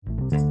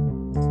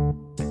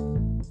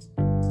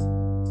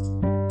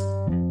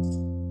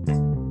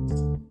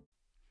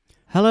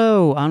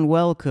Hello and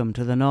welcome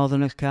to the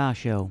Northerners Car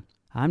Show.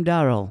 I'm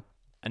Daryl.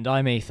 And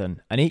I'm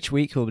Ethan, and each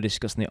week we'll be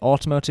discussing the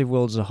automotive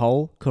world as a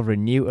whole,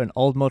 covering new and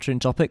old motoring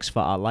topics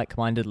for our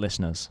like-minded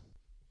listeners.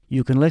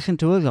 You can listen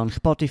to us on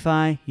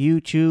Spotify,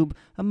 YouTube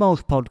and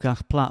most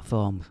podcast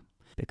platforms,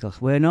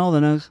 because we're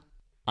Northerners.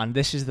 And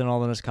this is the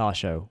Northerners Car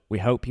Show. We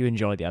hope you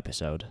enjoy the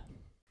episode.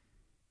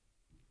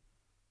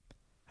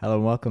 Hello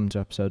and welcome to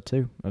episode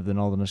 2 of the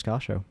Northerners Car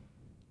Show.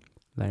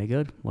 Very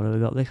good. What have we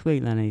got this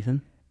week then,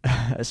 Ethan?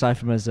 Aside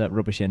from his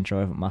rubbish intro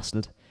I haven't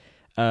mastered,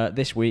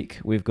 this week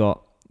we've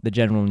got the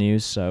general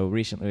news. So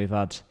recently we've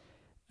had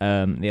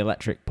the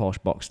electric Porsche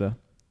Boxster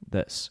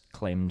that's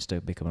claimed to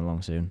be coming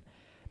along soon.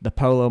 The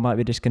Polo might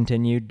be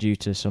discontinued due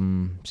to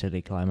some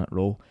silly climate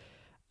rule.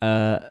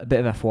 A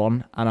bit of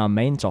F1, and our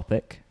main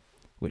topic,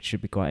 which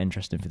should be quite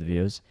interesting for the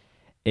viewers,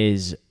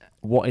 is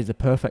what is the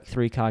perfect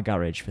 3-car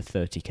garage for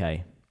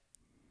 30k.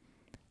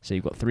 So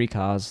you've got 3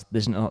 cars.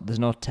 There's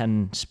no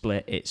 10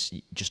 split. It's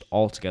just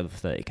all together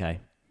for 30k.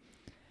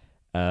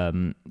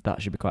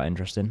 That should be quite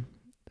interesting.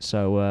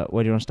 So,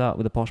 where do you want to start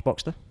with the Porsche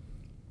Boxster?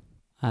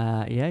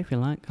 Yeah, if you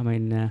like.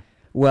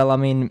 Well,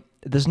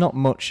 there's not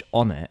much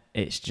on it.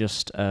 It's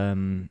just,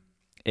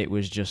 it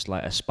was just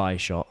like a spy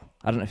shot.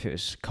 I don't know if it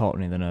was caught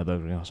in the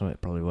Nürburgring or something.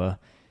 It probably were,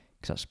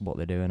 because that's what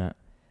they do in it.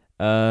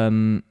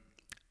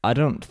 I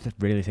don't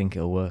really think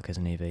it'll work as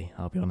an EV,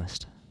 I'll be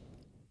honest.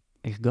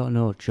 It's got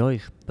no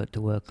choice but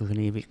to work as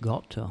an EV. It's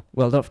got to.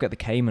 Well, don't forget the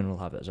Cayman will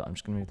have it as well. I'm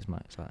just going to move this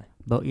mic slightly.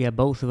 But yeah,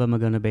 both of them are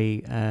going to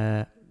be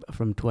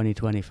from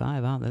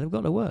 2025, aren't they? They've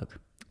got to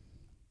work.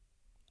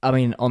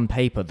 On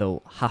paper,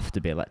 they'll have to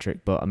be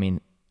electric, but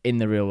in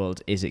the real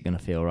world, is it going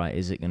to feel right?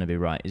 Is it going to be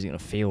right? Is it going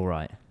to feel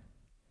right?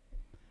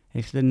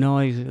 It's the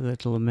noise that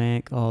it'll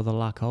make or the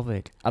lack of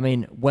it.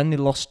 When they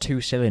lost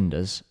 2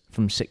 cylinders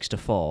from 6 to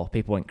 4,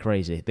 people went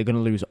crazy. They're going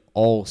to lose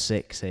all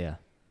 6 here.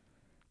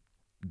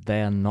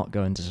 They are not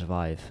going to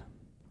survive.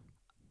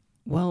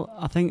 Well,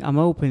 I think I'm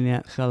hoping the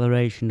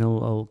acceleration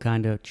will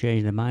kind of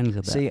change their minds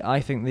a bit. See, I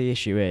think the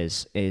issue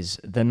is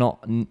they're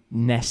not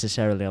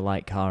necessarily a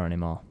light car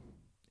anymore.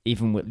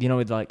 Even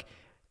with like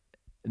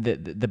the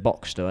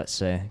Boxster, let's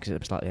say, because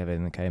it's slightly heavier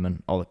than the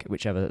Cayman, or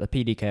whichever, the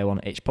PDK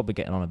one, it's probably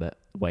getting on a bit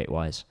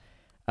weight-wise.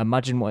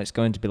 Imagine what it's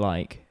going to be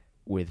like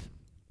with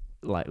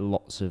like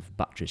lots of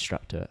batteries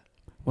strapped to it.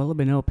 Well, there'll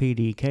be no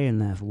PDK in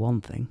there for one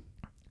thing.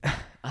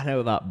 I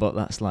know that, but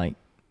that's like,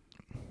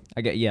 I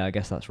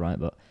guess that's right,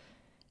 but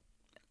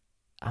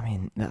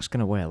that's going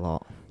to weigh a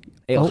lot.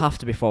 It'll have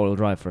to be 4-wheel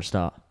drive for a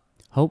start.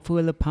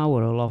 Hopefully the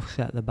power will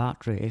offset the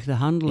battery. If the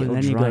handling,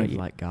 then you drive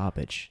like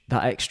garbage.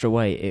 That extra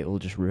weight, it will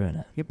just ruin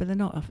it. Yeah, but they're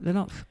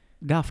not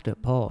daft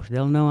at Porsche.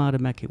 They'll know how to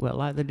make it work,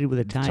 like they did with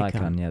the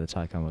Taycan. Yeah, the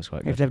Taycan was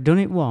quite good. If they've done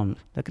it once,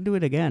 they can do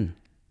it again.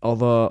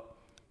 Although,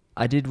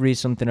 I did read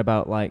something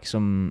about like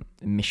some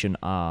Mission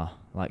R,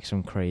 like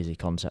some crazy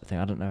concept thing.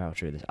 I don't know how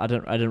true this. I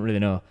don't really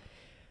know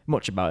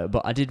much about it,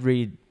 but I did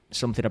read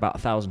something about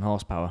 1,000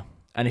 horsepower.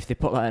 And if they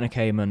put that in a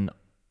Cayman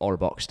or a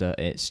Boxster,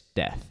 it's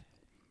death.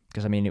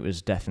 Because, it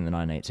was death in the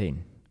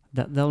 918.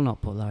 They'll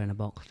not put that in a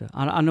Boxster.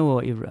 I know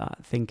what you're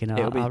thinking. I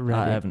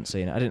haven't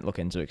seen it. I didn't look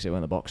into it because it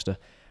went the Boxster.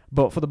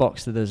 But for the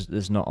Boxster,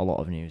 there's not a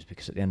lot of news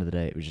because at the end of the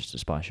day, it was just a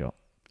spy shot.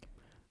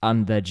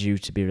 And they're due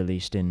to be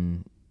released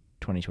in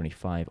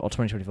 2025 or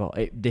 2024.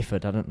 It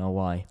differed. I don't know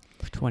why.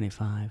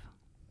 25.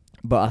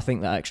 But I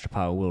think that extra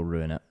power will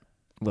ruin it.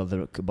 Well,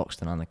 the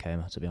Boxster and the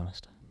Cayman, to be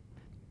honest.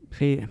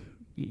 See,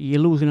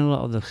 you're losing a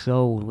lot of the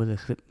soul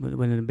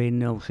when there being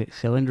no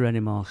 6-cylinder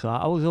anymore. So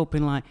I was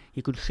hoping like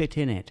you could sit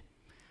in it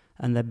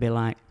and there'd be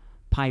like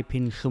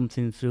piping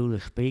something through the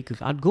speakers.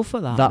 I'd go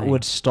for that. That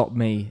would stop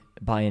me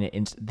buying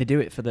it. They do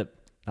it for that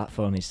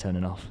phone is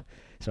turning off.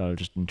 So I'll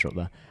just interrupt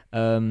there.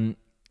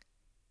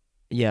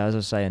 Yeah, as I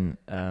was saying,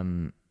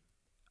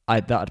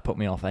 that'd put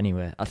me off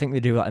anyway. I think they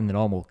do that in the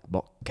normal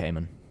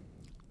Cayman.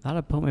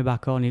 That'd put me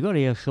back on. You got to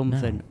hear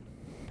something. No.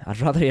 I'd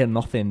rather hear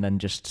nothing than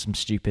just some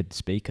stupid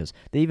speakers.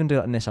 They even do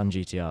that in Nissan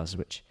GTRs,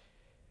 which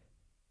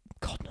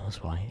God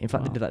knows why. In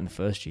fact, They did that in the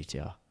first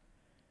GTR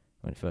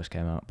when it first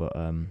came out. But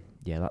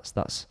yeah, that's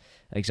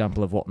an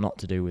example of what not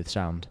to do with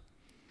sound.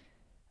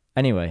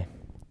 Anyway.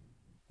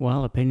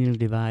 Well, opinions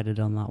divided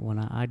on that one.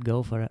 I'd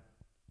go for it.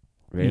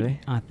 Really?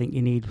 I think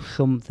you need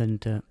something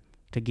to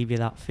give you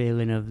that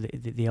feeling of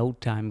the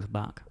old times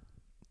back.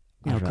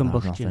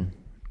 Combustion.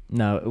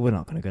 No, we're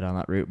not going to go down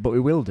that route. But we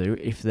will do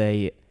if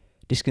they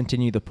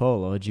discontinue the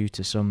Polo due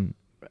to some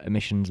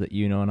emissions that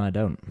you know and I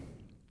don't.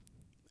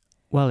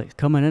 Well, it's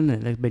coming, isn't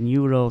it? There's been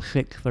Euro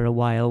 6 for a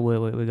while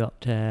where we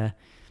got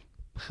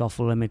soft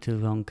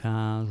limiters on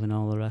cars and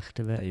all the rest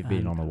of it. They've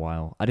been on a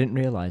while. I didn't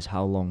realise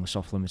how long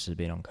soft limiters have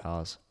been on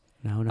cars.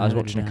 No, I was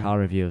watching a car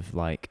review of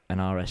like an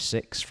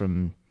RS6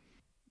 from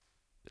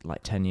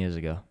like 10 years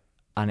ago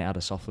and it had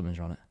a soft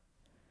limiter on it.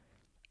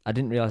 I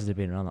didn't realise they'd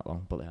been around that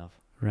long, but they have.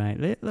 Right,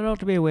 there ought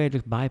to be a way of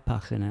just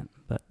bypassing it,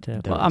 but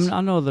I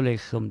know there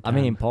is some.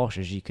 In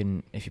Porsches, you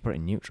can, if you put it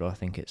in neutral, I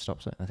think it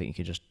stops it. I think you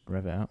could just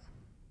rev it out.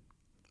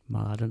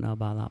 Well, I don't know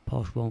about that.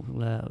 Porsche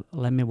won't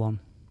lend me one.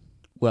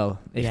 Well,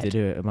 if Yet. they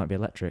do it might be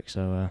electric.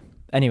 So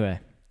anyway,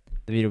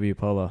 the VW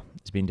Polo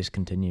has been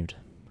discontinued.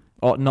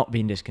 Or not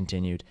being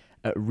discontinued,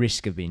 at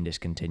risk of being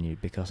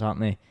discontinued, because aren't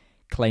they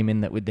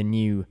claiming that with the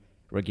new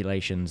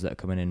regulations that are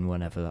coming in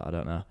whenever, I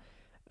don't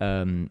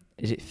know,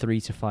 is it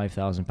 £3,000 to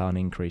 £5,000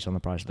 increase on the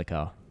price of the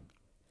car?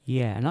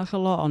 Yeah, and that's a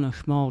lot on a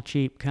small,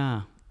 cheap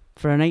car.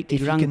 For an 80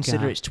 If you grand consider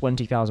car. it's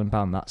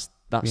 £20,000,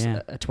 that's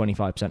Yeah. a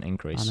 25%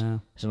 increase. I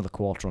know. It's another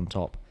quarter on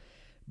top.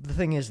 The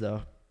thing is,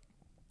 though,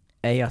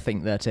 I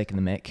think they're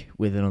taking the mick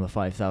with another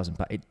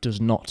 £5,000. It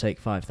does not take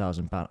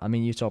 £5,000. I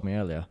mean, you told me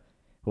earlier,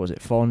 what was it,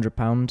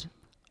 £400?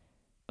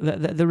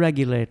 The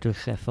regulators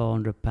say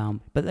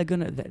 £400, but they're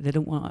gonna. They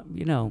don't want.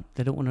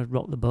 They don't want to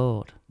rock the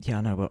boat. Yeah,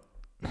 I know,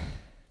 but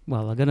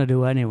Well, they're gonna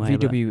do anyway.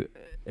 VW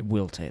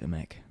will take the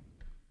mick.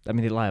 I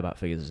mean, they lie about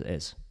figures as it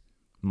is,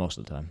 most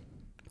of the time.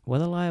 Well,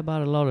 they lie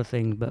about a lot of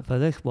things, but for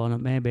this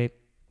one, maybe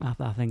I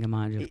think I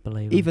might just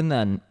believe them. Even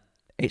then,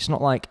 it's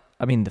not like,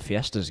 I mean, the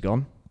Fiesta's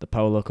gone. The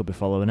Polo could be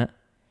following it.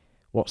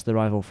 What's the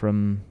rival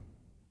from,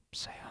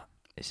 say,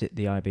 is it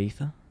the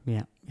Ibiza?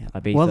 Yeah.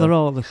 Ibiza. Well, they're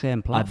all the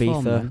same platform.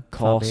 Ibiza, then,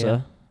 Corsa.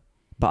 Fabia.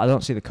 But I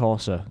don't see the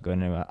Corsa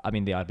going anywhere. I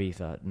mean, the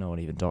Ibiza, no one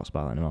even talks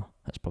about it anymore.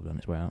 That's probably on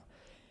its way out.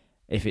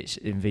 If it's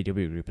in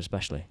VW Group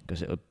especially,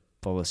 because it'll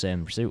follow the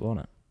same suit, won't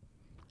it?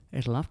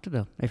 It'll have to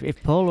do.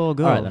 If Polo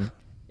goes, All right then.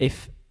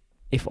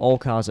 If all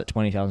cars at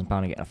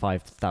 £20,000 get a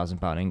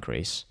 £5,000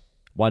 increase,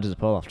 why does the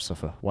Polo have to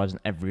suffer? Why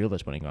doesn't every other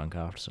 20 grand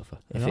car have to suffer?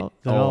 If it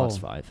all has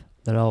 5,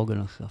 they're all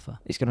going to suffer.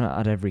 it's going to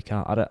add every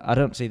car. I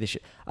don't see this.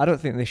 I don't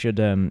think they should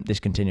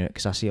discontinue it,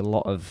 because I see a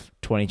lot of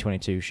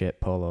 2022 shit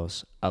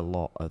Polos a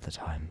lot of the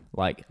time,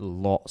 like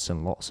lots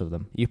and lots of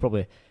them. You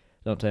probably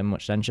don't pay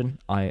much attention.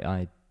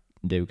 I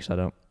do, because I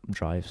don't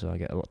drive, so I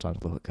get a lot of time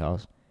to look at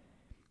cars.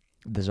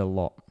 There's a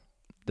lot.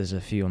 There's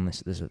a few on this.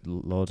 There's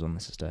loads on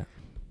this estate.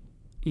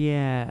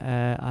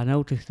 Yeah, I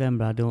noticed them,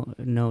 but I don't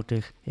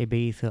notice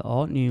Ibiza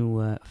or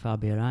new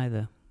Fabia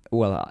either.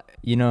 Well,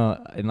 in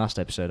last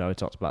episode I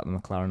talked about the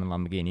McLaren and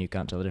Lamborghini. You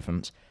can't tell the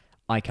difference.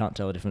 I can't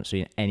tell the difference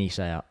between any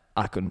Seat.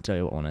 I couldn't tell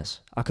you what one is.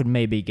 I could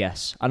maybe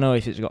guess. I know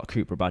if it's got a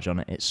Cupra badge on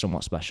it, it's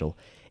somewhat special.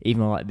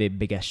 Even like the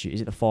big SUV,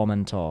 is it the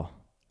Formentor?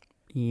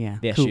 Yeah,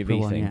 The Cupra SUV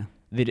one, thing. yeah.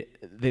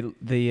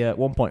 The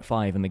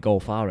 1.5 and the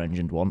Golf R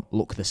engined one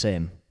look the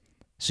same,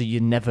 so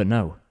you never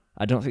know.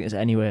 I don't think there's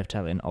any way of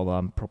telling, although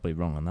I'm probably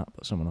wrong on that,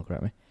 but someone will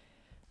correct me.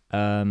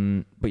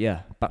 But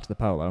yeah, back to the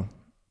Polo.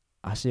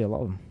 I see a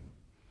lot of them.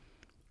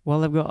 Well,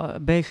 they've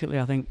got basically.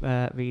 I think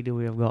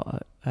VW have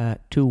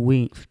got 2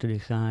 weeks to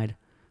decide,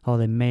 or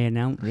they may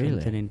announce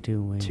something in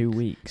 2 weeks. 2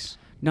 weeks.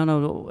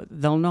 No,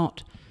 they'll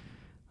not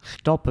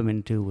stop them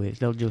in 2 weeks.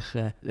 They'll just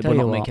say, We're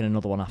not making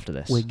another one after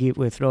this.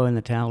 we're throwing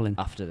the towel in.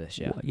 After this,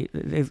 yeah.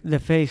 They're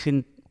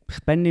facing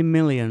spending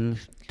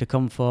millions to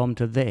conform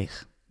to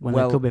this when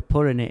Well- they could be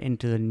putting it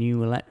into the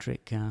new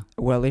electric car.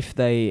 Well, if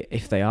they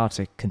are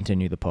to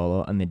continue the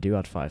Polo and they do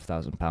add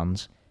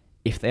 £5,000,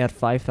 if they add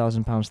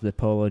 £5,000 to the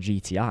Polo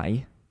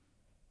GTI,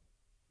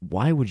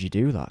 why would you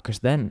do that? Because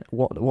then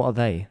what are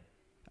they?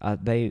 Are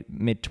they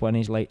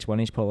mid-20s,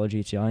 late-20s Polo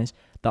GTIs?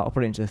 That'll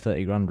put it into the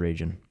 30 grand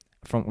region.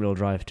 Front-wheel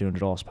drive,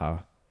 200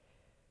 horsepower.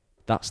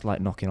 That's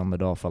like knocking on the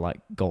door for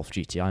like Golf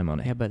GTI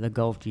money. Yeah, but the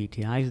Golf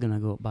GTI is going to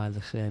go up by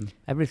the same.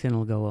 Everything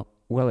will go up.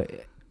 Well,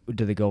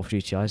 do the Golf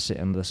GTIs sit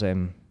under the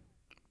same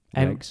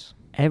regs?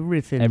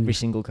 Everything. Every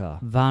single car.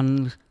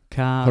 Vans,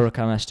 cars,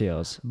 Huracan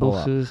STOs. all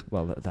that. buses,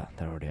 Well, they're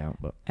already out,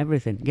 but...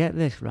 everything. Get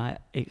this, right?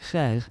 It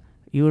says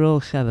Euro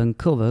 7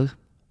 covers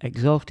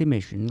exhaust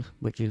emissions,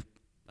 which is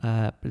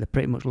they're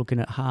pretty much looking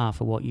at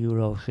half of what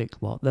Euro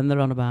 6 was. Then they're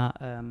on about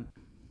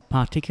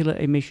particulate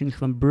emissions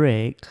from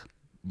brakes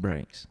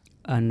Brakes.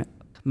 and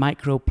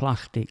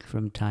microplastics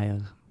from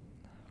tyres.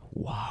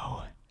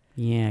 Wow.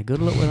 Yeah, good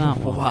luck with that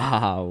one.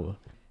 Wow.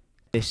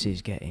 This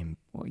is getting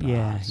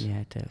Yeah, bad. yeah,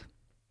 it is.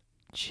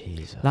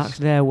 Jesus. That's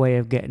their way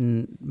of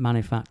getting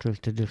manufacturers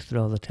to just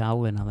throw the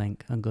towel in, I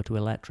think, and go to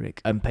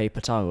electric. And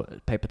paper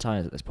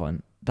tyres at this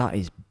point. That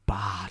is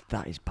bad.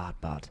 That is bad.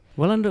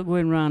 We'll end up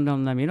going round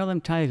on them. You know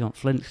them tyres on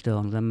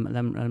Flintstones,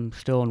 them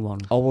stone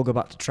ones? Or we'll go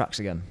back to tracks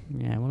again.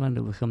 Yeah, we'll end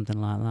up with something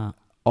like that.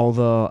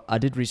 Although, I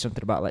did read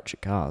something about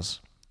electric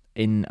cars.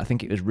 I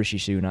think it was Rishi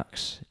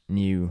Sunak's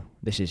new...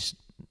 This is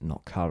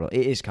not car...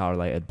 It is car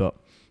related, but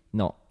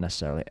not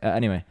necessarily.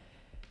 Anyway,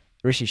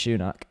 Rishi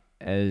Sunak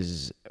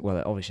is...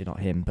 Well, obviously not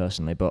him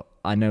personally, but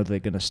I know they're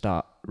going to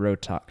start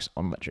road tax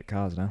on electric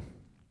cars now.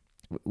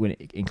 When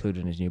it included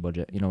in his new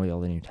budget, with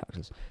all the new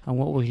taxes. And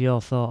what was your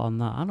thought on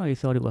that? I know you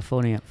thought it was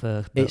funny at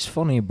first. But It's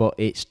funny, but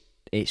it's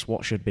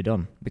what should be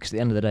done. Because at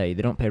the end of the day,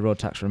 they don't pay road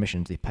tax for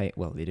emissions. They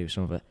do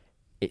some of it.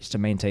 It's to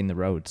maintain the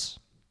roads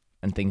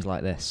and things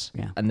like this.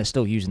 Yeah. And they're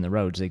still using the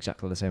roads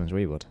exactly the same as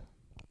we would.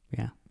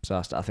 Yeah. So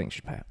I think they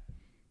should pay it.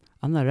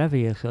 And they're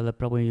heavier, so they're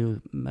probably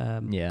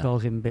Yeah.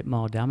 causing a bit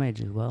more damage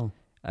as well.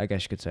 I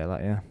guess you could say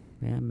that, yeah.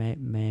 Yeah,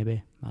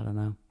 maybe. I don't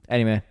know.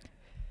 Anyway,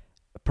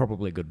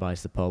 probably goodbye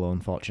to the Polo,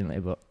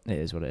 unfortunately, but it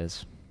is what it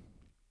is.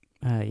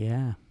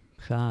 Yeah,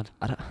 sad.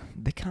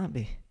 They can't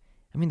be...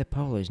 I mean, the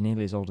Polo is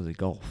nearly as old as the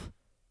Golf.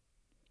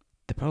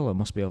 The Polo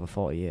must be over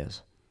 40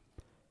 years.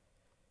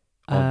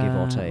 Or give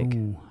or take.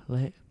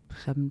 Late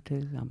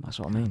 70s? That's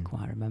what I mean. I can't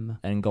quite remember.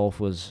 And Golf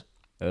was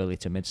early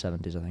to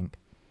mid-70s, I think.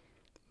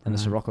 And the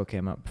Right. Sirocco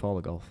came out before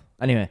the Golf.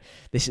 Anyway,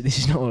 this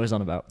is not what I was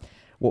on about.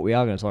 What we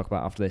are going to talk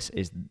about after this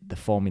is the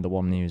Formula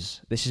One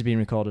news. This has been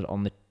recorded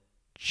on the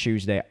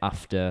Tuesday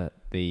after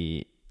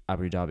the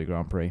Abu Dhabi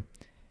Grand Prix.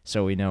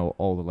 So we know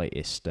all the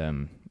latest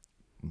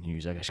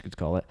news, I guess you could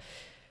call it.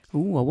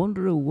 Ooh, I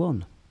wonder who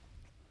won.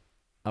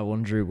 I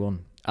wonder who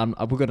won. And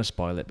we're going to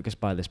spoil it because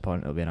by this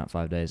point it'll be in out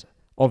 5 days.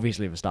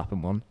 Obviously,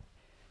 Verstappen won.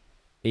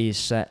 He's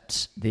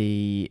set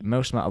the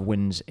most amount of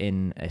wins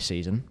in a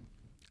season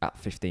at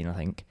 15, I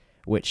think,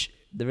 which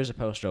there is a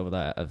poster over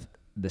there of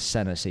the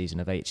Senna season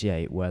of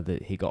 88 where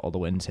he got all the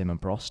wins, him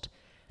and Prost.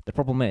 The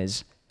problem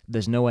is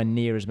there's nowhere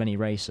near as many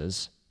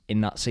races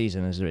in that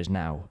season as there is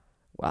now.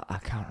 Well, I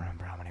can't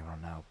remember how many we're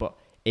on now, but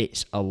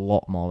it's a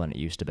lot more than it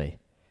used to be.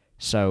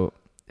 So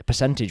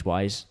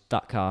percentage-wise,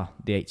 that car,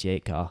 the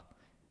 88 car,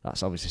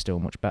 that's obviously still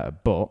much better,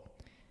 but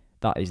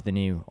that is the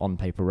new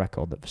on-paper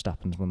record that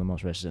Verstappen's won the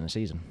most races in a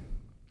season.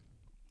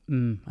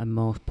 And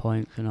most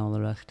points and all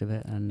the rest of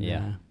it. And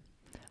Yeah.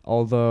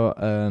 Although,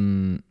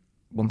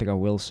 one thing I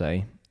will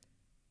say,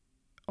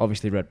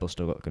 obviously Red Bull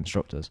still got the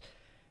constructors,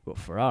 but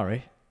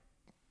Ferrari,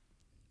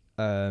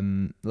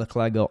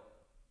 Leclerc got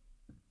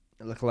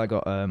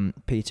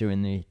P2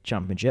 in the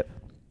championship.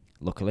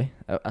 Luckily,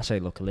 I say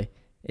luckily.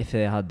 If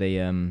they had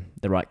the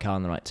right car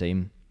and the right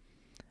team,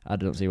 I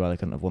don't see why they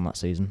couldn't have won that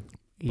season.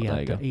 There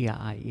you go.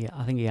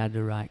 I think he had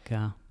the right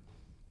car.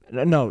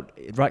 No,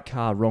 right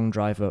car, wrong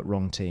driver,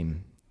 wrong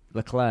team.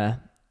 Leclerc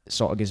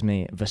sort of gives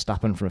me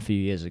Verstappen from a few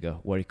years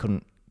ago, where he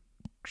couldn't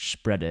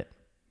spread it.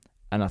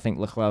 And I think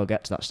Leclerc will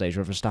get to that stage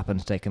where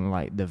Verstappen's taken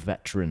like the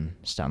veteran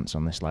stance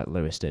on this, like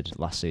Lewis did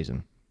last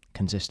season.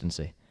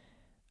 Consistency.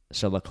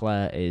 So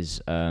Leclerc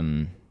is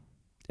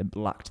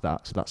lacked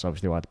that, so that's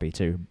obviously why the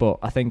P2. But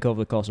I think over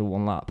the course of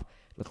one lap,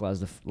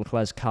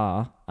 Leclerc's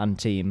car and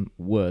team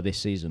were this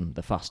season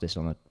the fastest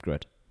on the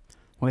grid.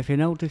 Well, if you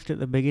noticed at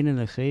the beginning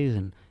of the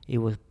season, he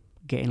was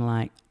getting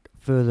like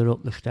further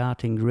up the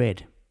starting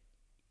grid,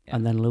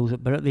 and then lose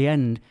it. But at the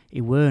end,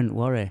 he weren't,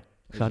 were he?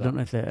 So I don't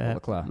know if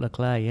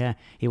Leclerc, yeah.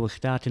 He was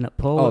starting at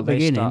pole at the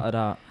beginning,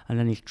 and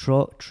then he's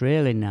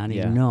trailing now, and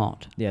he's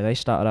not. Yeah, they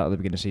started out at the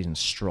beginning of the season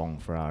strong,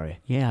 Ferrari.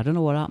 Yeah, I don't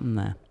know what happened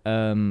there.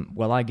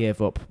 Well, I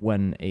gave up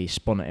when he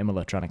spun at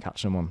Imola trying to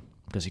catch someone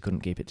because he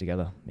couldn't keep it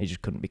together. He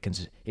just couldn't be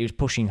consistent. He was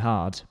pushing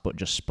hard, but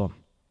just spun.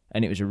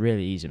 And it was a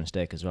really easy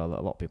mistake as well that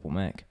a lot of people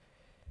make.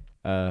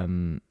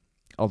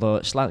 Although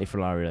it's slightly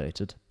Ferrari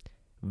related,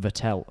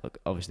 Vettel,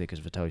 obviously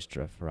because Vettel used to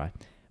drive Ferrari,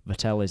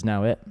 Vettel is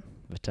now it.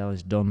 Vettel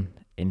is done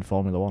in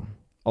Formula One.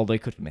 Although he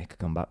could make a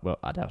comeback, but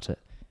I doubt it.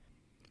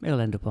 He'll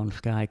end up on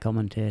Sky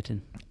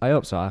commentating. I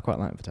hope so. I quite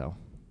like Vettel.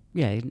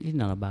 Yeah, he's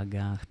not a bad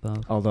guy, I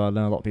suppose. Although I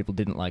know a lot of people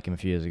didn't like him a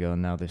few years ago,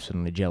 and now they've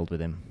suddenly gelled with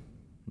him.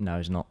 Now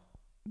he's not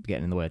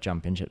getting in the way of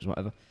championships,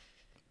 whatever.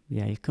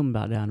 Yeah, he's come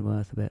back down to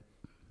earth a bit,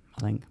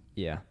 I think.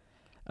 Yeah.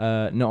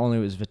 Not only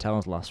was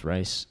Vettel's last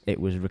race, it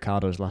was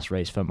Ricciardo's last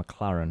race for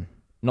McLaren.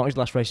 Not his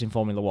last race in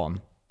Formula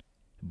One,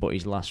 but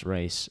his last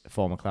race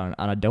for McLaren.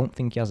 And I don't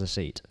think he has a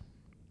seat.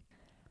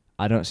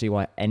 I don't see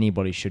why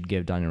anybody should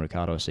give Daniel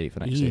Ricciardo a seat for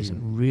next season.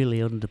 He's really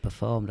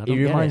underperformed.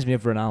 He reminds me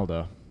of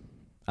Ronaldo.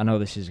 I know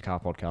this is a car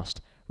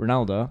podcast.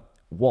 Ronaldo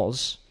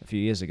was, a few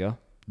years ago,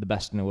 the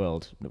best in the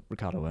world.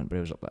 Ricciardo weren't, but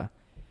he was up there.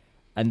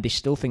 And they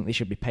still think they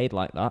should be paid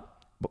like that,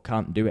 but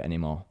can't do it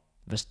anymore.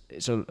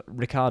 So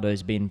Ricciardo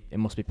it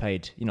must be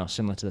paid,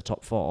 similar to the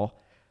top 4,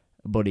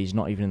 but he's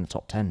not even in the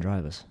top 10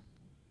 drivers.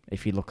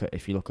 If you look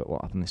at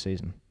what happened this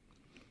season.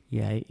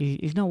 Yeah,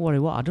 he's not what he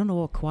was. I don't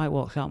know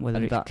what's happened,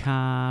 whether it's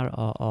car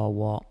or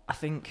what. I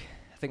think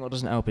what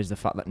doesn't help is the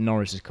fact that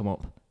Norris has come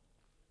up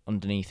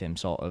underneath him,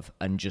 sort of,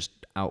 and just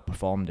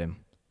outperformed him.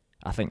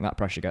 I think that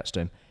pressure gets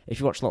to him. If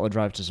you watch a lot of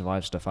Drive to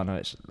Survive stuff, I know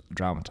it's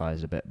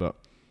dramatised a bit, but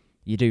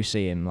you do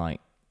see him,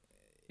 like,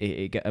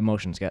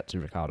 emotions get to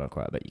Ricciardo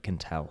quite a bit, you can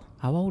tell.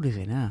 How old is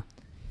he now?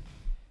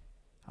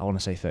 I want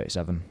to say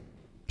 37.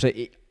 So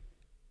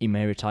he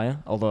may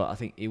retire, although I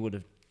think he would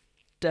have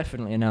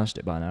definitely announced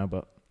it by now,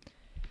 but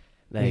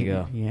there you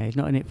go. Yeah, he's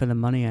not in it for the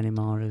money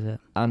anymore, is it?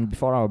 And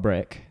before our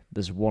break,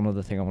 there's one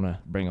other thing I want to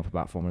bring up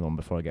about Formula 1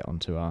 before I get on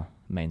to our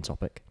main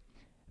topic.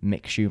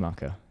 Mick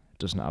Schumacher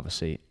doesn't have a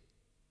seat.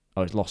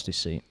 Oh, he's lost his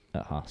seat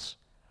at Haas.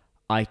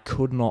 I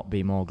could not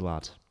be more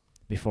glad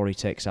before he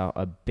takes out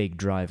a big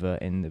driver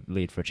in the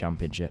lead for a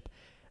championship.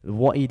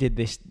 What he did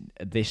this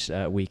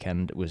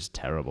weekend was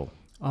terrible.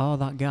 Oh,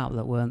 that gap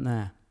that weren't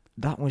there.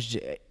 That was...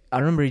 I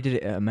remember he did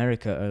it at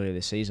America earlier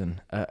this season,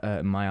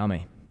 at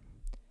Miami.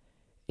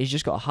 He's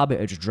just got a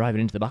habit of just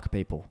driving into the back of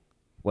people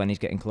when he's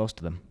getting close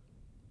to them.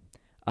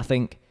 I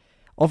think,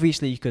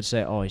 obviously you could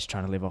say, oh, he's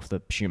trying to live off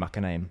the Schumacher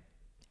name.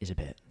 Is a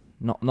bit.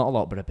 Not a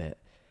lot, but a bit.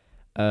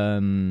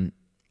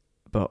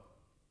 But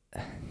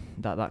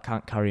that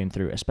can't carry him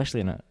through, especially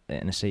in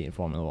a seat in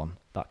Formula 1.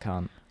 That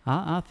can't.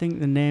 I think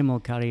the name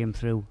will carry him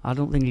through. I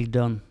don't think he's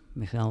done,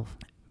 myself.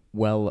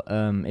 Well,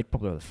 it'd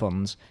probably have the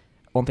funds.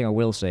 one thing I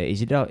will say is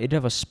he'd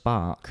have a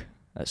spark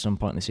at some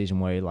point in the season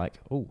where you're like,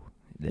 oh,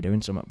 they're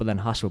doing something. But then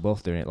Haas were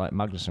both doing it. Like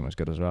Magnussen was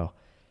good as well.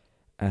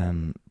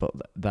 But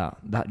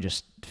that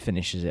just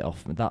finishes it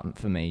off. That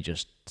for me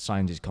just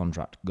signs his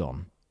contract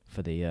gone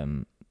for the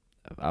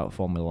out of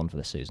Formula 1 for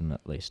this season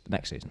at least.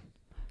 Next season.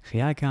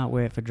 See, I can't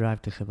wait for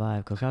Drive to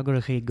Survive because I've got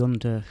to see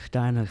Gunter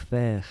Steiner's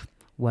face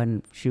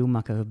when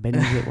Schumacher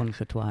binged it once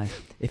or twice.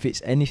 If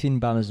it's anything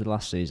bad as the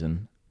last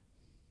season,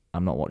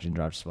 I'm not watching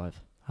Drive to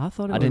Survive. I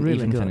thought it was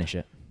really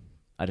good.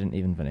 I didn't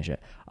even finish it.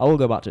 I will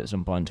go back to it at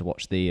some point to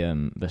watch the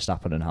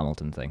Verstappen and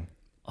Hamilton thing.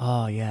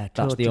 Oh yeah,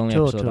 that's the only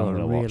episode I'm going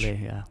to watch.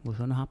 Really, yeah, was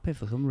unhappy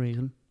for some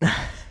reason.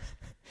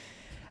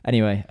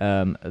 Anyway,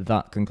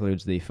 that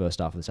concludes the first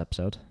half of this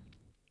episode.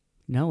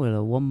 No,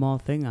 well, one more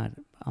thing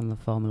on the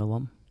Formula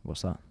 1.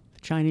 What's that?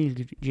 The Chinese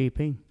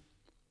GP.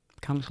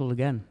 Cancelled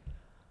again.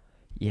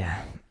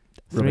 Yeah.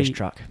 Rubbish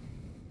track.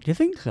 Do you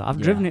think so?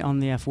 I've driven it on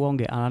the F1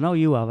 gate, and I know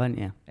you have, haven't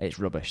you? It's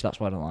rubbish. That's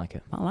why I don't like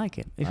it. I like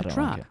it. It's a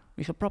track. Like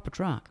it's a proper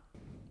track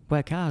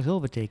where cars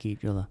overtake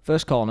each other.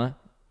 First corner,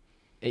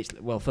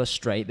 first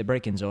straight, the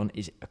braking zone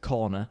is a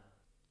corner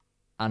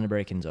and a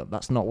braking zone.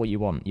 That's not what you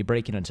want. You're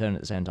braking and turning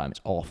at the same time.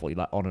 It's awful. You're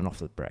like on and off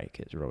the brake.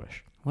 It's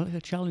rubbish. Well, it's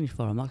a challenge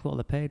for them. That's what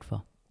they're paid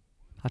for.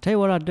 I'll tell you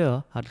what I'd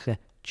do. I'd say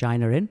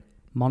China in,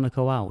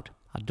 Monaco out.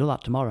 I'd do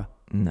that tomorrow.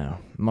 No.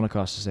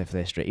 Monaco has to stay for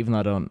their straight, even though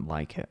I don't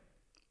like it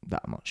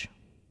that much.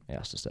 It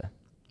has to stay.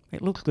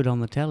 It looks good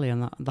on the telly,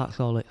 and that's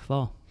all it's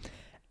for.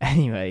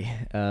 Anyway,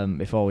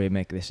 before we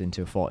make this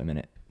into a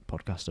 40-minute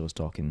podcast, I was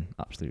talking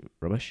absolute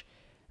rubbish.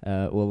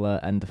 We'll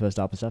end the first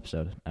half of this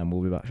episode, and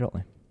we'll be back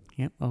shortly.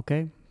 Yep,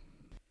 okay.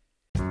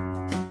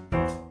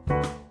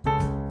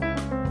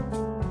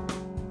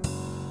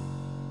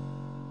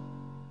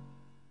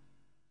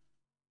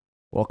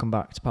 Welcome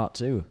back to part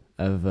 2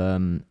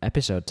 of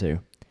episode 2,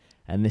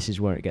 and this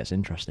is where it gets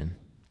interesting.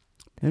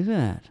 Is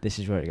it? This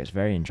is where it gets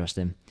very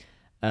interesting.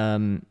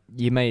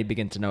 You may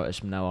begin to notice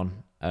from now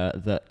on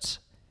that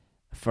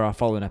for our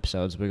following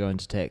episodes, we're going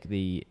to take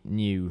the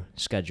new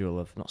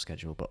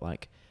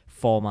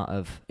format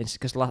of...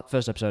 Because the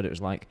first episode, it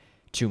was like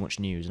too much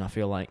news, and I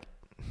feel like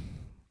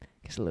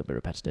it's a little bit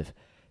repetitive.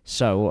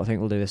 So what I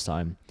think we'll do this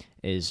time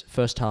is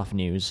first half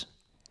news,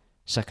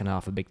 second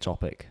half a big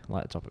topic,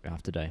 like the topic we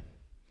have today.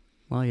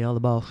 Well, you're the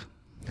boss.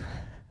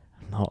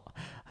 I'm not.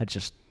 I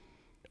just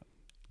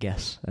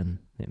guess, and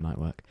it might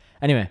work.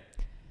 Anyway,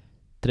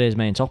 today's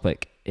main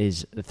topic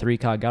is the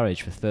 3-car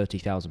garage for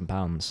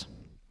 £30,000.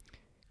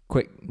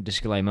 Quick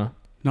disclaimer.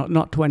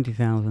 Not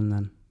 20,000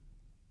 then.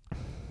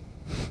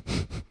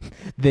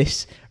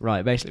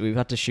 Basically we've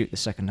had to shoot the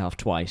second half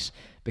twice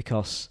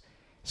because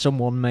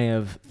someone may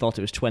have thought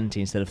it was 20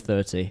 instead of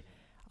 30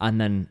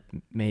 and then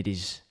made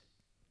his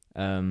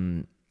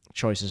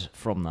choices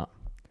from that.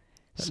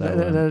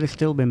 So they've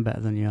still been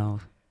better than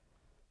yours.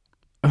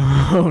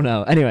 Oh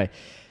no. Anyway,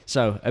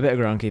 so a bit of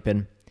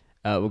groundkeeping.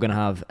 We're going to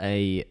have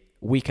a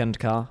weekend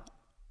car,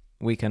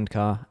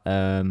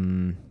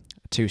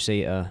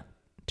 2-seater,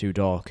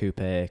 2-door,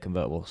 coupe,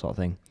 convertible sort of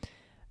thing.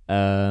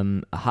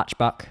 A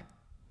hatchback,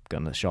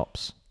 going to the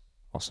shops,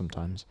 or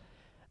sometimes.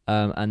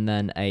 And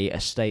then a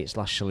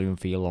estate/saloon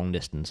for your long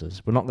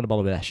distances. We're not going to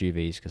bother with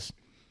SUVs because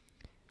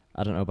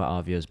I don't know about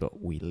our viewers,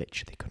 but we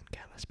literally couldn't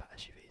care less about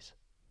SUVs.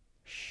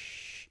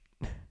 Shh.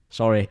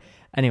 Sorry.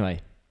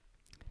 Anyway,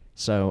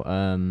 so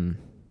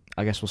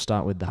I guess we'll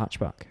start with the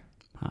hatchback.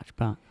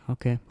 Hatchback.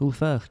 Okay. Who's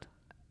first?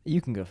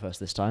 You can go first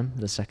this time,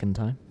 the second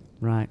time.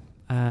 Right.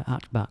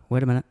 Hatchback.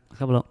 Wait a minute. Let's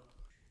have a look.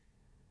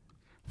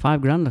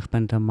 $5,000 I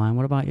spent on mine.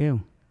 What about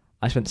you?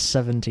 I spent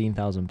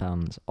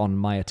 £17,000 on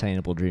my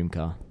attainable dream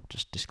car.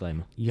 Just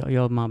disclaimer.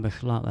 Yours might be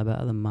slightly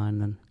better than mine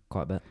then.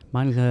 Quite a bit.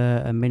 Mine's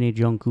a Mini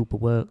John Cooper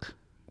Works.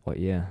 What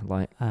year?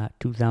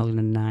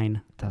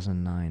 2009.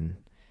 2009.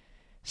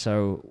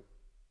 So,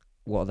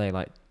 what are they,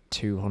 like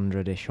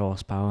 200-ish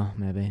horsepower,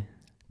 maybe?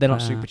 They're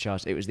not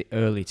supercharged. It was the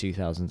early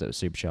 2000s that was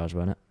supercharged,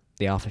 wasn't it?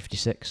 The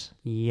R56?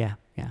 Yeah.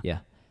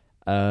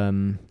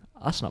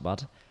 That's not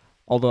bad.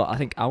 Although, I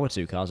think our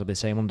two cars will be the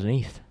same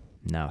underneath.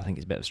 No, I think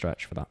it's a bit of a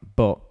stretch for that.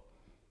 But,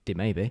 it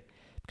may be.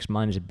 Because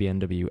mine is a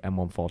BMW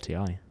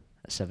M140i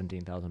at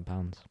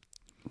 £17,000.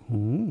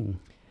 Ooh,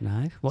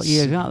 nice. What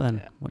year is that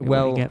then? What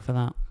do you get for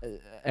that?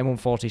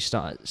 M140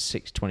 started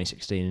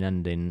 2016 and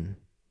ended in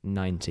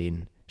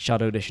 19.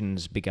 Shadow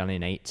Editions began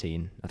in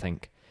 18, I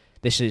think.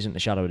 This isn't the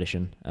Shadow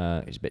Edition.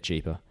 It's a bit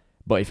cheaper.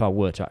 But if I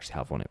were to actually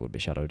have one, it would be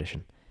Shadow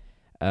Edition.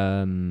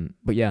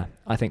 But yeah,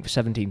 I think for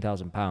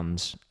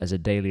 £17,000 as a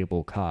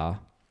dailyable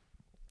car,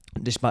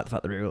 despite the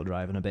fact that rear-wheel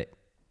drive and a bit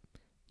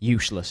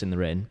useless in the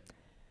rain,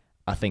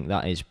 I think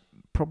that is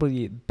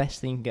probably the best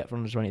thing you can get for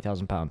under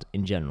 £20,000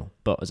 in general.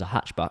 But as a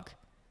hatchback...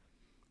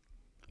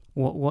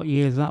 What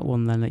year is that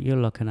one then that you're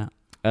looking at?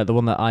 The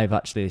one that I've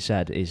actually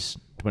said is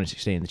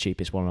 2016, the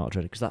cheapest one on Auto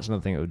Trader, because that's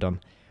another thing that we've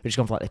done. We've just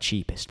gone for like the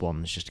cheapest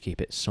ones just to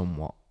keep it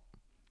somewhat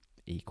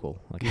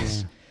equal, I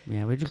guess.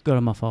 Yeah, we just got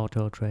them off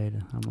Auto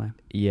Trader, haven't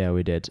we? Yeah,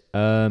 we did.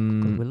 'Cause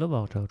we love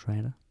Auto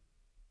Trader.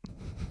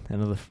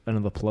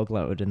 Another plug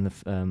loaded in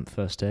the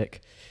first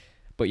take.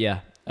 But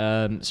yeah,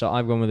 So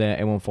I've gone with a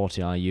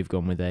A140i. You've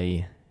gone with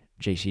a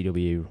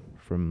JCW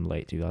from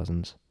late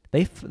 2000s.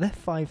 They're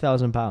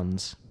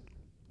 £5,000.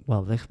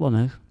 Well, this one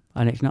is,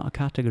 and it's not a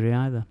category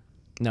either.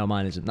 No,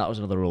 mine isn't. That was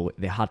another rule.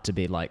 They had to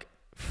be like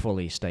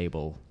fully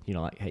stable,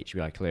 like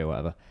HBI clear or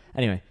whatever.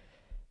 Anyway,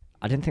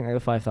 I didn't think they were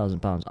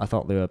 £5,000. I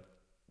thought they were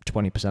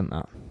 20%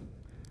 that.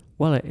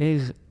 Well, it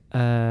is. It's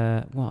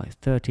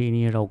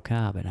 13-year-old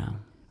car by now.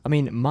 I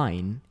mean,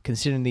 mine,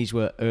 considering these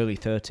were early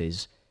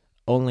 30s,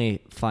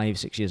 only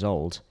 5-6 years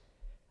old,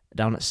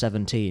 down at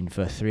 17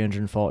 for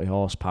 340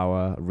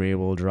 horsepower,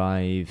 rear-wheel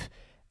drive,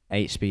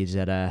 8-speed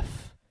ZF,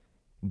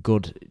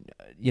 good,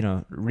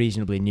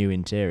 reasonably new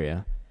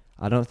interior.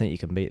 I don't think you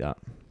can beat that.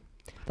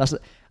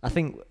 I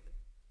think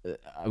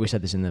we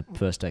said this in the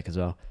first take as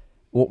well.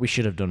 What we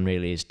should have done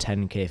really is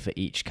 10k for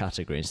each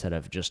category instead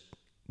of just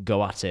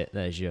go at it.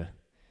 There's your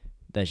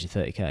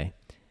 30k.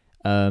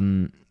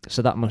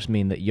 So that must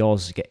mean that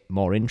yours get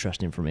more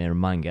interesting from here and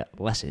mine get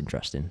less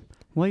interesting.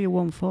 Well, your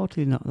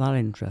 140 is not that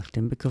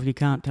interesting because you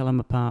can't tell them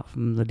apart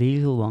from the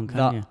diesel one,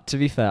 can you? To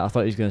be fair, I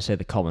thought he was going to say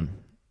the common.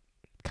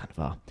 Kind of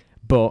are.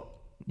 But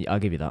yeah, I'll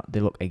give you that.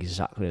 They look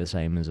exactly the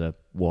same as a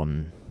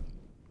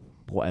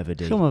whatever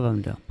D. Some of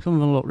them do. Some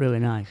of them look really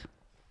nice.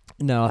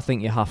 No, I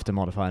think you have to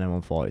modify an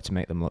M140 to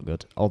make them look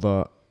good.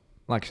 Although,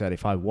 like I said,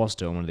 if I was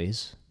doing one of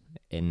these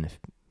in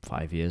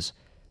 5 years,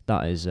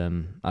 that is,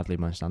 I'd leave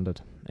mine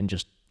standard and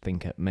just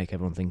make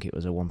everyone think it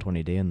was a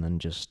 120D and then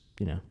just,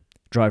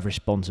 drive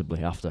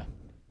responsibly after.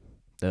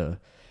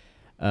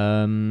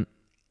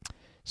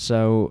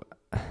 So,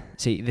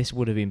 see, this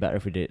would have been better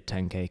if we did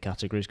 10k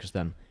categories because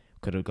then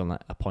could have gone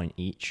like a point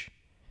each.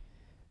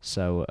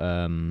 So,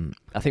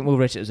 I think we'll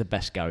rate it as the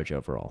best garage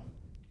overall.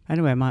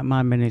 Anyway,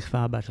 my Mini's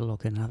far better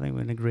looking. I think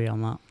we can agree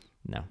on that.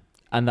 No.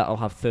 And that'll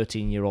have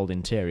 13-year-old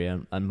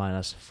interior, and mine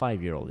has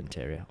 5-year-old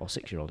interior, or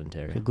 6-year-old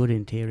interior. It's a good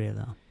interior,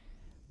 though.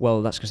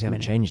 Well, that's because they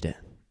haven't changed it.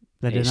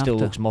 It still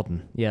looks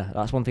modern. Yeah,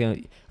 that's one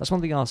thing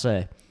I'll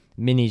say.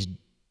 Minis,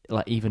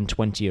 like even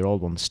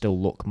 20-year-old ones, still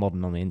look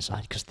modern on the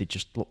inside because they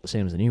just look the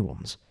same as the new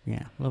ones.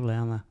 Yeah, lovely,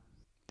 aren't they?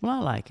 Well, I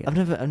like it. I've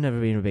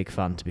never been a big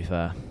fan, to be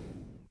fair.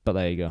 But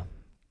there you go.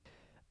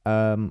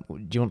 Do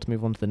you want to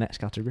move on to the next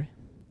category?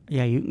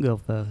 Yeah, you can go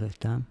first this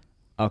time.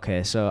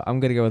 Okay, so I'm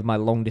going to go with my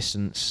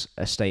long-distance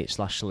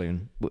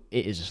estate/saloon.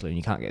 It is a saloon.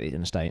 You can't get these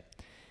in a estate.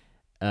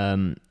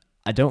 I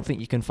don't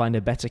think you can find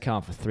a better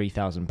car for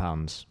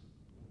 £3,000.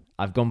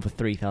 I've gone for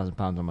 £3,000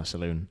 on my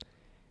saloon.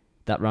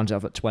 That rounds it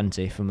off at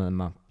 20 from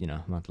my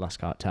last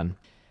car at 10.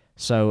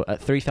 So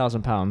at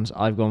 £3,000,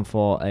 I've gone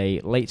for a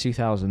late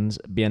 2000s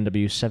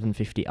BMW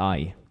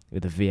 750i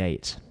with a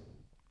V8,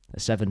 a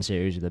 7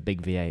 Series with a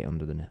big V8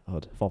 under the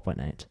hood,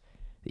 4.8,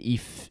 the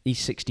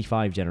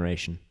E65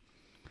 generation.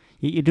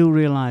 You do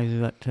realise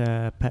that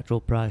petrol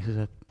prices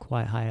are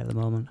quite high at the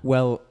moment.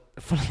 Well,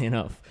 funnily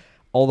enough,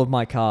 all of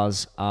my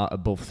cars are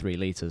above 3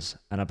 litres,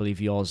 and I believe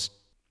yours.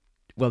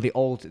 Well, the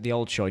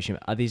old choice,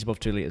 are these above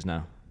 2 litres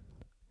now?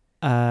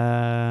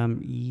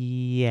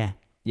 Yeah.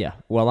 Yeah.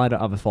 Well, I don't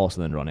have a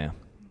 4-cylinder on here.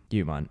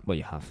 You might. Well,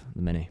 you have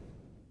the Mini.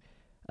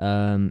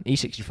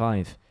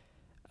 E65.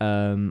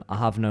 I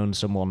have known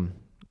someone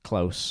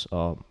close,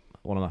 or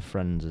one of my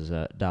friends'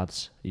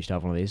 dads used to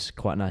have one of these.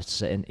 Quite nice to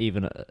sit in.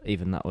 Even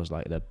that was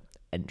like the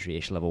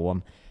entry-ish level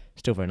one.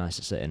 Still very nice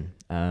to sit in.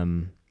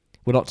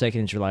 We're not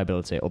taking into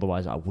reliability.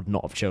 Otherwise, I would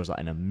not have chose that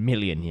in a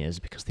million years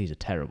because these are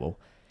terrible.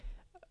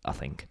 I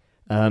think.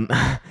 Go on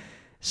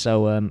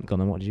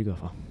then. What did you go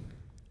for?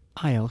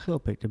 I also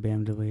picked a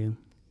BMW.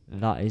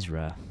 That is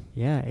rare.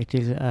 Yeah, it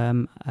is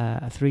a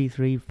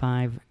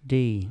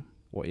 335D.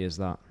 What year is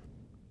that?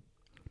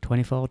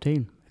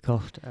 2014. It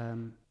cost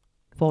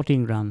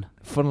 14 grand.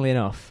 Funnily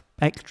enough,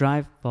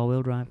 X-Drive,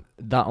 4-wheel drive.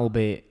 that'll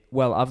be...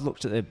 Well, I've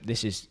looked at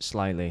this is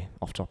slightly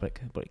off topic,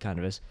 but it kind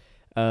of is.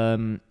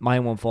 My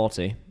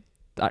M140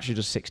 actually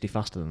does 60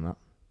 faster than that.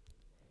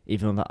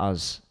 Even though that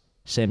has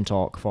same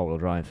torque, 4-wheel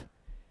drive.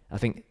 I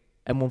think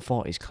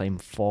M140's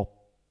claimed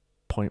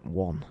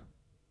 4.1.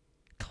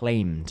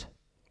 Claimed.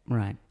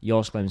 Right.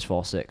 Yours claims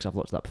 4.6. I've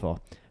looked at that before.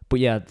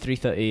 But yeah,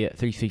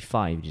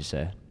 335, did you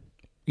say?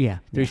 Yeah.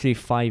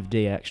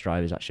 335D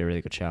X-Drive is actually a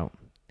really good shout.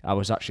 I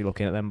was actually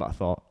looking at them, but I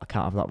thought, I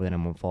can't have that with an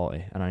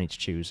M140, and I need to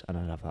choose, and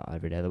I'd have that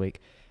every day of the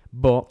week.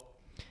 But,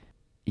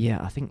 yeah,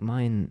 I think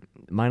mine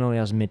only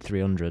has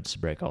mid-300s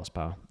brake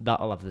horsepower.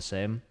 That'll have the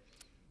same.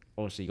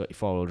 Obviously, you got your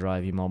 4-wheel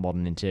drive, your more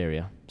modern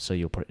interior, so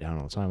you'll put it down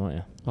all the time, won't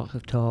you? Lots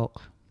of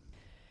torque.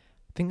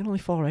 I think they're only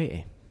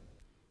 480.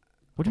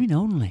 What do you mean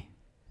only?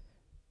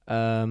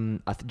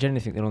 I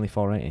generally think they're only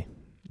 480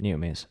 Newton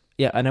meters.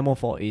 Yeah, an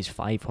M140 is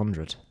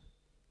 500.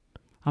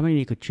 I mean,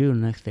 you could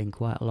tune this thing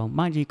quite a long.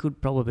 Mind you,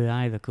 could probably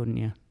either, couldn't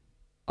you?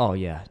 Oh,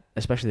 yeah.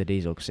 Especially the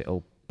diesel, because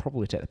it'll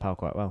probably take the power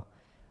quite well.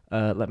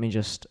 Let me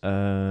just...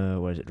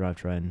 where is it?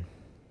 Drivetrain.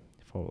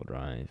 4-wheel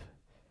drive.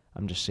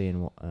 I'm just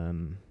seeing what...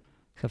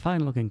 It's a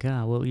fine-looking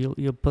car. Well,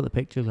 you'll put the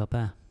pictures up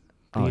there.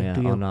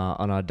 On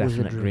our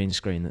definite green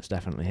screen that's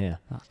definitely here.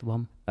 That's the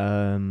one.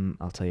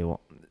 I'll tell you what.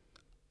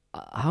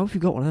 How have you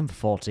got one of them for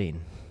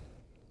 14?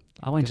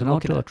 I went to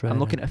Auto Trader. I'm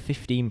looking at a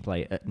 15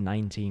 plate at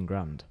 19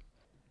 grand.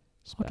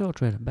 Auto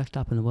Trader, best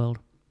app in the world.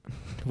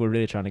 We're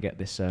really trying to get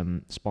this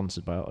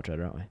sponsored by Auto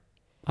Trader, aren't we?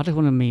 I just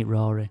want to meet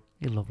Rory.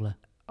 He's lovely.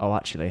 Oh,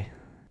 actually,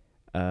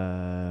 it's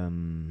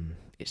done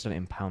it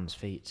in pounds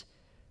feet.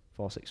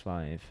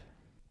 465.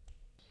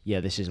 Yeah,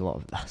 this is a lot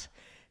of that.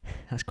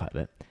 That's quite a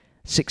bit.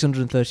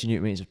 630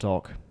 newton meters of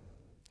torque,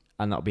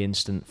 and that'll be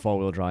instant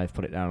 4-wheel drive.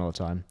 Put it down all the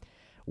time.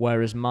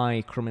 Whereas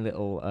my crummy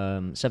little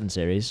 7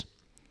 Series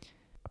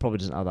probably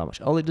doesn't have that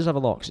much. All it does have a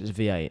lot 'cause it's a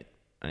V8,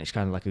 and it's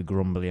kind of like a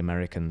grumbly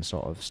American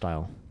sort of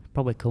style.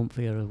 Probably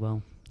comfier as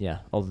well. Yeah,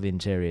 although the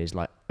interior is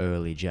like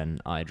early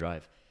gen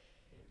iDrive,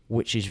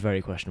 which is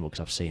very questionable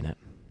because I've seen it.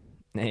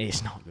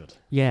 It's not good.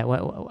 Yeah,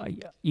 well,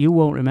 you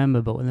won't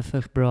remember, but when they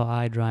first brought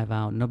iDrive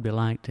out, nobody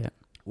liked it.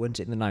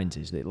 Wasn't it in the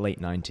 90s, the late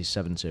 90s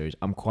 7 Series?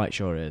 I'm quite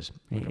sure it is.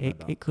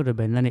 It could have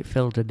been. Then it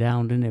filtered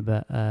down, didn't it?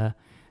 But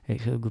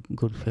it's a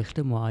good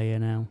system, what I hear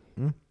now.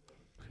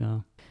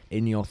 So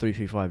In your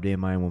 335D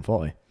and my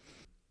M140.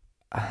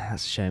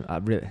 That's a shame. I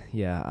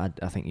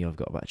think you've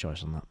got a better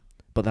choice on that.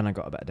 But then I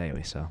got a better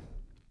daily, so.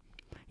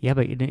 yeah,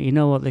 but you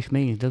know what this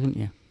means, doesn't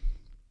you?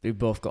 We've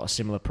both got a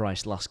similar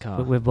priced last car.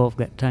 But we've both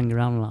got 10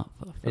 grand on that.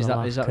 For Is the that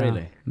last car.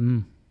 really?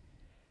 Mm.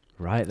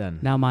 Right then.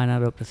 Now mine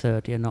add up to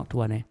 30 and not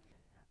 20.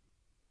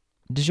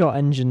 Is your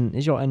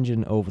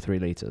engine over 3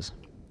 litres?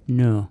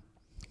 No.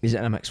 Is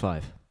it an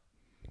MX-5?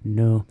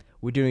 No.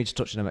 We do need to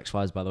touch on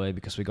MX-5s, by the way,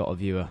 because we got a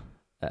viewer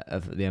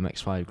of the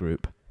MX-5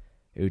 group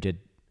who did.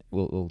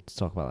 We'll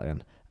talk about that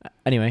again.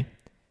 Anyway,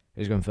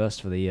 who's going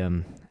first for the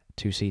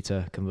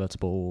 2-seater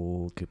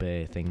convertible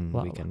coupe thing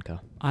weekend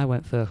car? I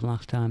went first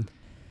last time.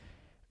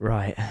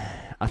 Right.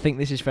 I think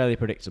this is fairly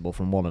predictable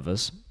from one of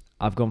us.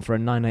 I've gone for a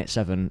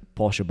 987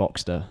 Porsche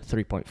Boxster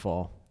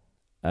 3.4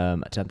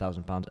 at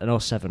 £10,000. An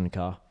 07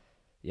 car.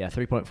 Yeah,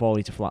 3.4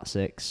 litre flat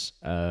 6,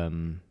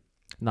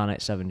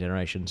 987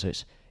 generation. So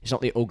it's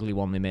not the ugly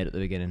one they made at the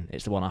beginning.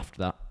 It's the one after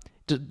that.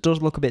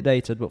 Does look a bit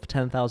dated, but for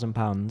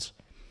 £10,000,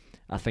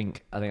 I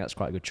think that's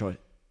quite a good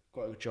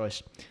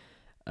choice.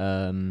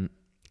 I'm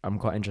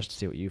quite interested to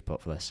see what you've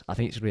put for this. I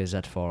think it's going to be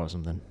a Z4 or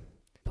something.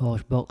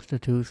 Porsche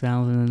Boxster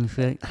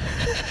 2006.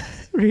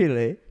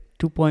 Really?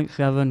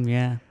 2.7,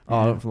 yeah. Oh,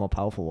 I went for a more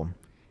powerful one.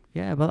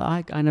 Yeah, but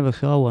I never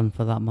saw one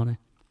for that money.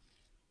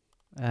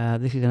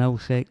 This is an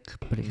 06,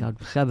 but it's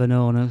had 7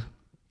 owners.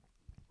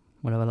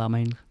 Whatever that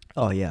means.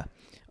 Oh, yeah.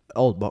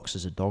 Old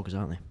Boxers are dogs,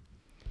 aren't they?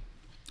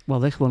 Well,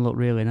 this one looked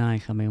really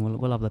nice. I mean,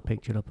 we'll have the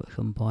picture up at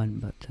some point,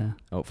 but...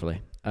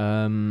 Hopefully.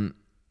 That's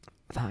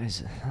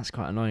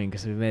quite annoying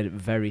because they've made it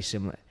very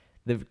similar.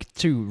 The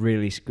two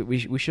really...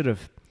 We should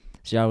have...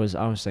 See, I was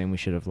saying we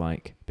should have,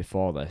 like,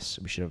 before this,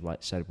 we should have,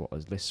 like, said what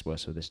his lists were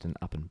so this didn't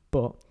happen.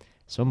 But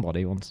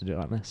somebody wants to do it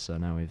like this, so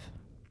now we've...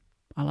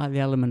 I like the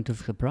element of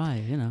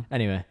surprise, you know.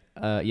 Anyway,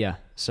 yeah,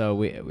 so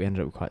we ended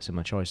up with quite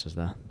similar choices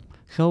there.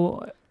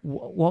 So,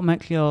 what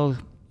makes yours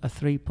a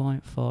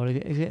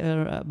 3.4? Is it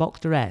a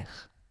Boxster S?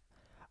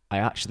 I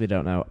actually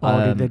don't know.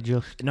 Or did they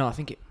just... No, I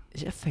think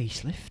is it a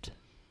facelift?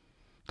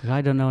 Because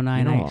I don't know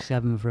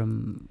 987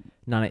 from...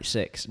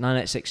 986.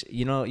 986,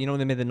 you know when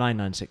they made the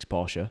 996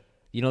 Porsche?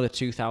 You know the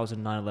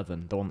 2000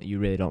 911, the one that you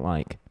really don't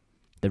like?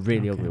 The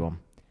really ugly one.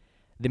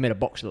 They made a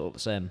Boxster that looked the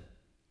same.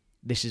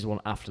 This is the one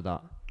after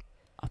that.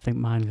 I think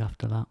mine's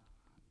after that.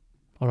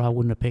 Or I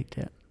wouldn't have picked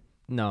it.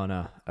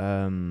 No.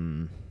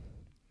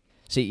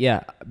 See,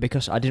 yeah,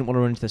 because I didn't want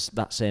to run into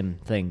that same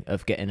thing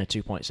of getting a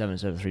 2.7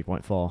 instead of a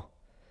 3.4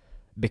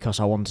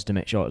 because I wanted to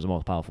make sure it was a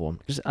more powerful one.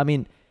 Because, I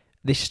mean,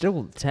 they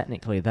still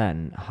technically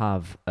then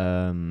have,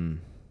 I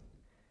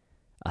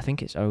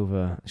think it's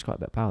quite a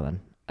bit of power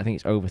then. I think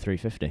it's over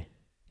 350.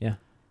 Yeah.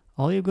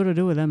 All you've got to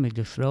do with them is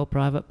just throw a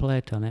private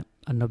plate on it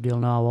and nobody will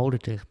know how old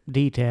it is.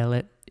 Detail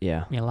it.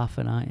 Yeah. You're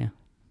laughing, aren't you?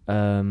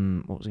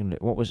 What was I gonna do?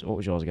 What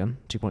was yours again?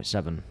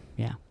 2.7.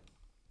 Yeah.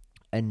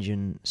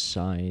 Engine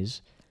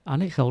size.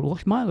 And it's old.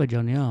 What's mileage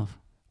on yours?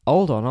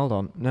 Hold on.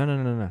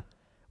 No.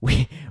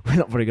 We're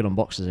not very good on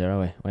boxes here,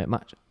 are we? Wait,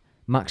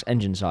 max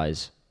engine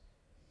size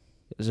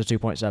is a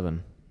 2.7.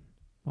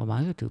 Well,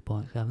 mine's a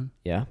 2.7.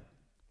 Yeah.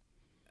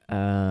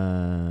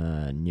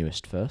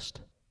 Newest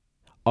first.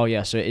 Oh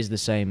yeah, so it is the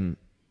same.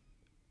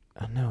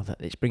 I know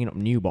that it's bringing up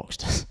new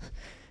Boxsters.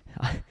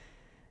 I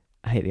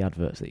hate the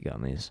adverts that you get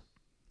on these.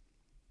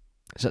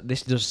 So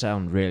this does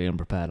sound really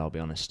unprepared, I'll be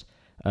honest.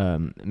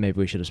 Maybe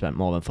we should have spent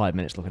more than 5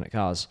 minutes looking at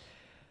cars,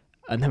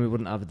 and then we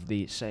wouldn't have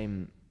the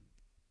same.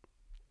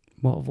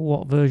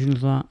 What version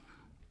is that?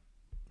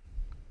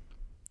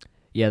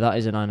 Yeah, that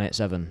is a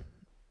 987.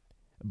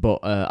 But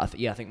I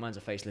think mine's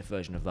a facelift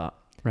version of that.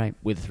 Right.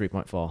 With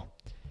 3.4.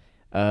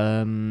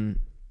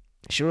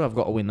 Sure, I've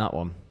got to win that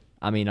one.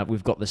 I mean,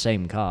 we've got the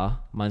same car.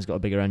 Mine's got a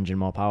bigger engine,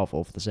 more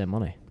powerful for the same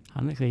money.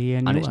 And it's a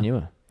year newer. And it's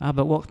newer.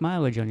 But what's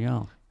mileage on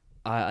yours?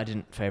 I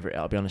didn't favourite it,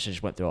 I'll be honest. I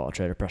just went through Auto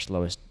Trader, pressed the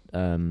lowest,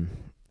 and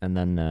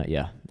then,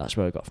 yeah, that's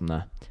where I got from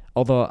there.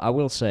 Although, I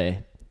will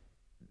say,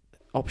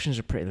 options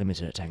are pretty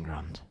limited at 10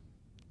 grand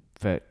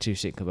for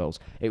 2-seat convertibles.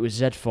 It was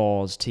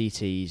Z4s,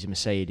 TTs,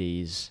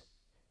 Mercedes,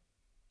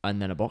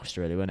 and then a Boxster,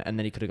 really, and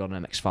then he could have got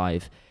an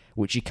MX-5,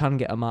 which you can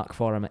get a Mark IV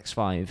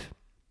MX-5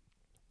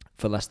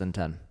 for less than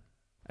 10.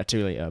 a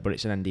 2 litre, but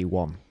it's an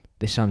ND1.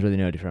 This sounds really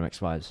nerdy for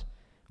MX-5s.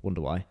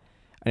 Wonder why.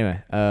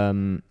 Anyway,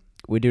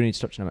 we do need to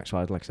touch on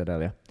MX-5s, like I said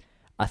earlier.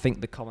 I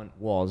think the comment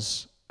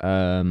was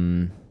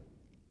on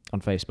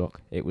Facebook.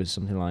 It was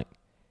something like,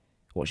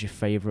 "What's your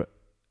favourite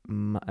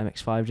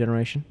MX-5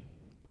 generation?"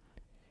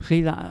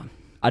 See that?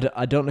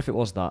 I don't know if it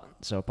was that,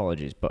 so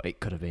apologies, but it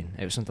could have been.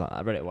 It was something like that.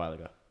 I read it a while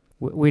ago.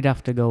 We'd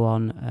have to go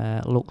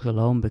on looks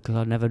alone because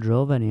I never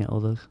drove any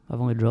others.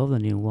 I've only drove the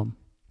new one.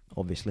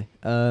 Obviously.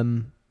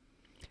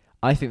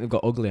 I think they've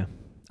got uglier.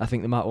 I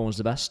think the Mark 1 was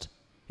the best.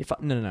 In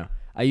fact, no.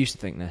 I used to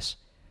think this.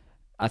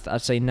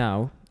 I'd say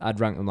now, I'd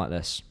rank them like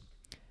this.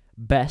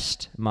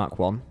 Best, Mark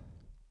 1.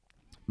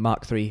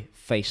 Mark 3,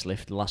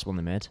 facelift, the last one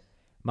they made.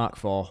 Mark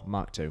 4,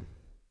 Mark 2.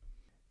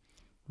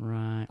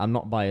 Right. I'm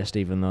not biased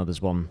even though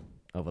there's one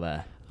over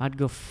there. I'd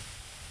go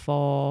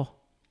 4,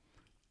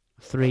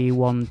 3,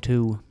 1,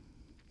 2.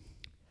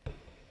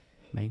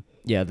 Me.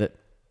 Yeah,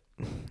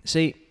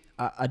 see,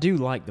 I do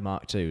like the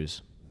Mark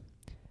 2s,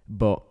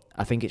 but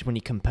I think it's when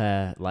you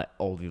compare like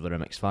all the other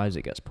MX-5s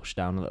it gets pushed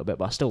down a little bit,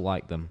 but I still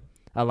like them.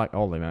 I like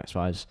all the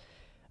MX-5s.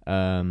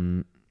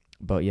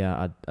 But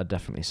yeah, I'd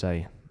definitely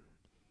say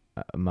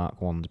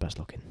Mark 1's best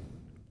looking.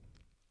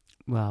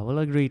 Well, we'll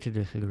agree to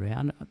disagree.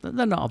 And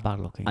they're not a bad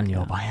looking. And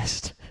you're car.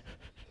 biased.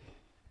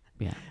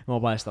 Yeah. More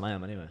biased than I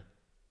am anyway.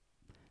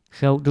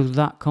 So does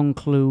that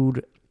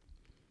conclude?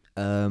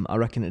 I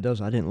reckon it does.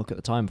 I didn't look at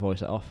the time before I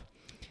set off.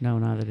 No,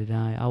 neither did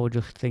I. I was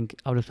just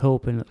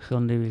hoping that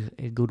Sunday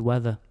is good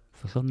weather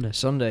for Sunday.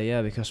 Sunday,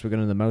 yeah, because we're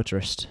going to the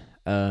Motorist.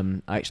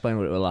 I explained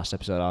what it was last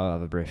episode. I'll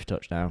have a brief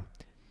touch now.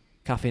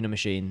 Cafe in a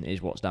Machine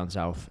is what's down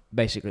south.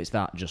 Basically, it's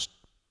that just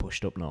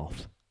pushed up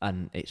north,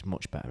 and it's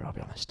much better, I'll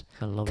be honest.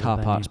 It's a lovely Car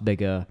venue. park's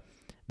bigger.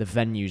 The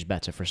venue's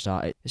better for a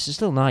start. It's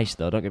still nice,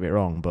 though, don't get me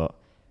wrong, but...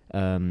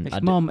 It's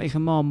a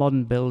more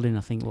modern building,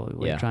 I think, what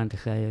Yeah. you're trying to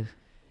say is.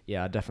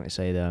 Yeah, I'd definitely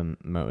say the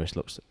Motorist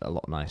looks a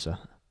lot nicer.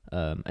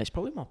 It's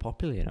probably more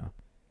popular, you know.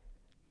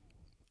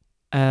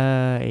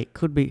 It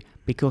could be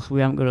because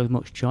we haven't got as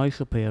much choice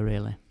up here,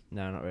 really.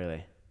 No, not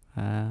really.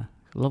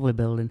 Lovely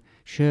building.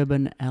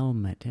 Sherburn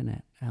Elmet, isn't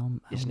it?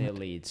 It's near Elmet?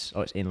 Leeds.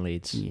 Oh, it's in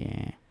Leeds.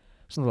 Yeah.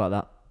 Something like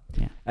that.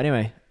 Yeah.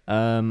 Anyway,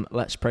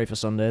 let's pray for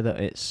Sunday that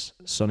it's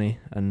sunny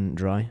and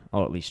dry,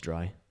 or at least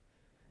dry.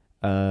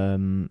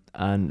 And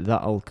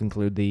that'll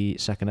conclude the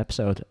second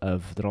episode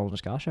of the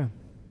Roland Car Show.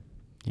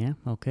 Yeah,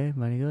 okay,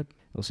 very good.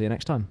 We'll see you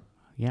next time.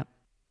 Yep.